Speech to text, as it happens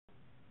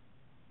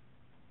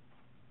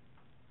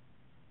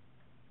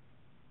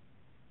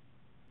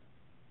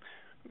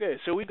Okay,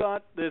 so we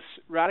got this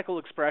radical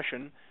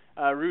expression,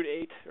 root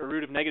 8, or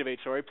root of negative 8,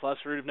 sorry, plus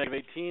root of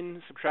negative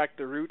 18, subtract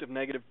the root of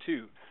negative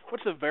 2.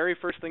 What's the very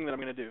first thing that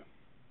I'm going to do?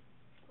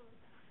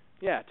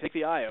 Yeah, take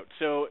the I out.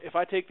 So if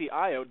I take the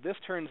I out, this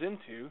turns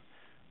into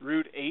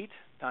root 8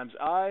 times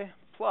I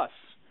plus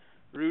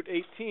root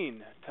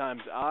 18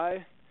 times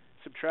I,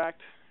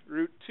 subtract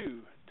root 2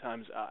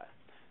 times I.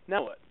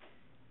 Now what?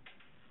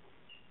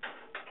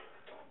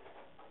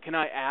 Can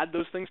I add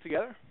those things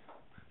together?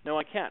 No,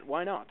 I can't.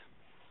 Why not?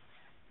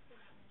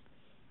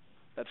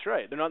 That's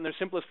right. They're not in their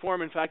simplest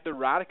form. In fact, the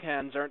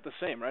radicands aren't the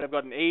same, right? I've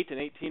got an 8, an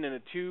 18, and a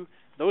 2.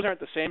 Those aren't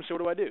the same, so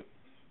what do?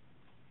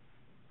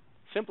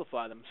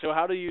 Simplify them. So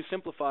how do you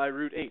simplify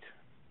root 8?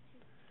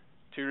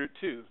 2 root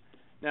 2.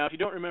 Now, if you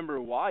don't remember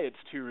why it's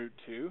 2 root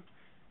 2,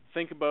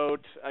 think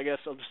about, I guess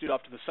I'll just do it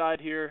off to the side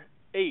here.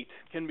 8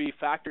 can be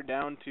factored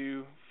down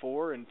to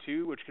 4 and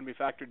 2, which can be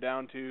factored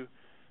down to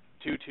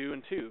 2, 2,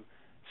 and 2.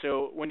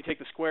 So when you take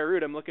the square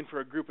root, I'm looking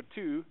for a group of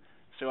 2.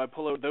 So I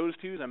pull out those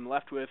 2's, I'm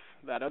left with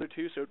that other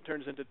 2, so it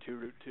turns into 2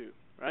 root 2,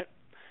 right?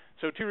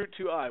 So 2 root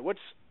 2i.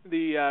 What's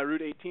the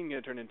root 18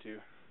 going to turn into?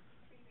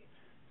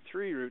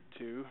 3 root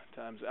 2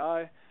 times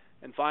I.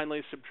 And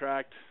finally,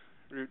 subtract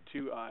root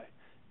 2i.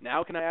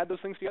 Now can I add those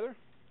things together?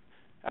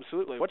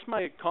 Absolutely. What's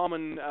my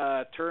common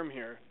term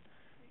here?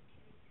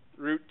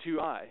 Root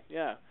 2i,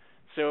 yeah.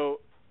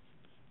 So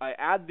I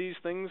add these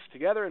things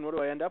together, and what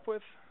do I end up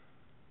with?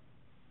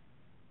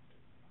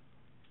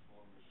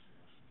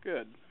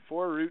 Good.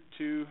 4 root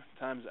 2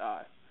 times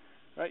I.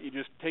 Right? You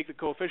just take the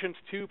coefficients.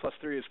 2 plus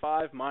 3 is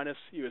 5, minus,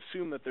 you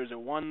assume that there's a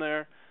 1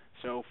 there,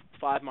 so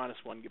 5 minus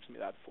 1 gives me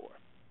that 4.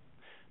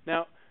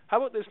 Now, how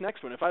about this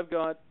next one? If I've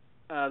got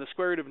the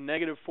square root of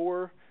negative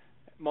 4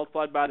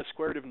 multiplied by the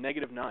square root of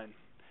negative 9,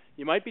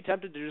 you might be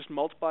tempted to just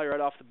multiply right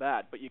off the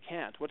bat, but you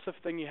can't. What's the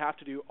thing you have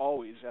to do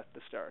always at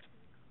the start?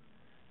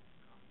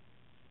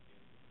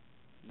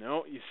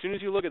 No, as soon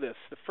as you look at this,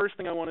 the first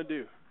thing I want to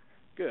do,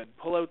 good,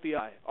 pull out the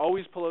I.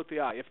 Always pull out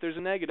the I. If there's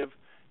a negative,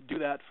 do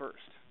that first.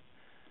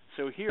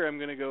 So here I'm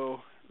going to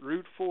go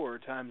root 4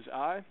 times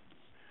I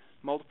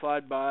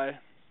multiplied by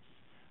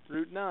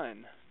root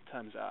 9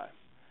 times I.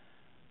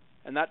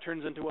 And that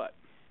turns into what?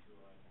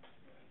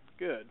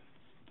 Good.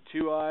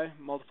 2i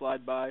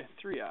multiplied by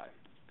 3i.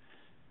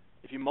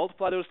 If you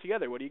multiply those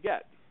together, what do you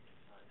get?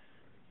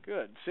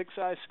 Good.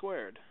 6i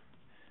squared.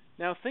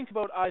 Now think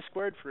about I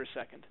squared for a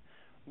second.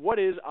 What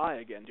is I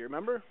again? Do you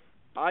remember?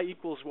 I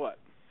equals what?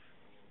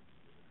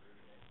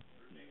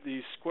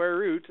 The square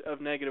root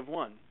of negative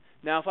 1.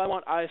 Now if I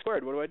want I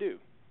squared, what do?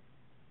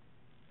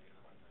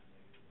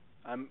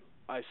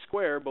 I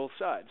square both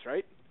sides,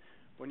 right?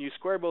 When you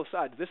square both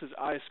sides, this is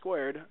I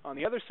squared. On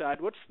the other side,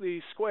 what's the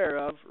square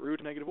of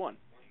root of negative 1?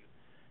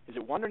 Is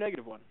it 1 or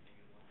negative 1?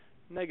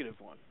 Negative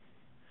 1.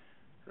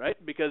 Right?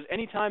 Because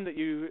any time that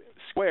you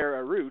square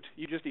a root,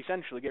 you just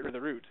essentially get rid of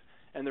the root.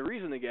 And the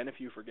reason, again, if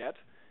you forget,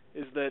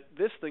 is that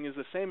this thing is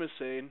the same as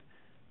saying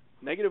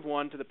negative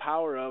 1 to the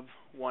power of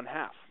 1/2,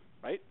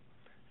 right?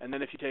 And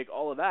then if you take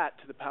all of that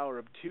to the power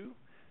of 2,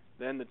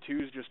 then the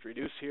 2's just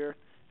reduce here,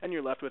 and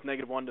you're left with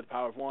negative 1 to the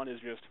power of 1 is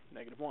just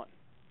negative 1.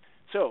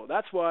 So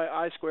that's why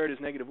I squared is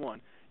negative 1.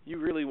 You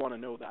really want to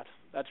know that.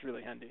 That's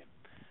really handy.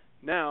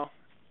 Now,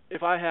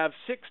 if I have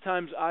 6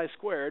 times I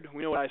squared,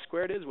 we know what I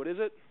squared is. What is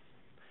it?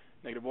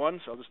 Negative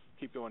 1, so I'll just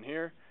keep going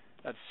here.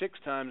 That's 6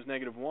 times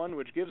negative 1,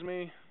 which gives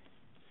me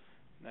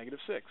negative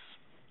 6.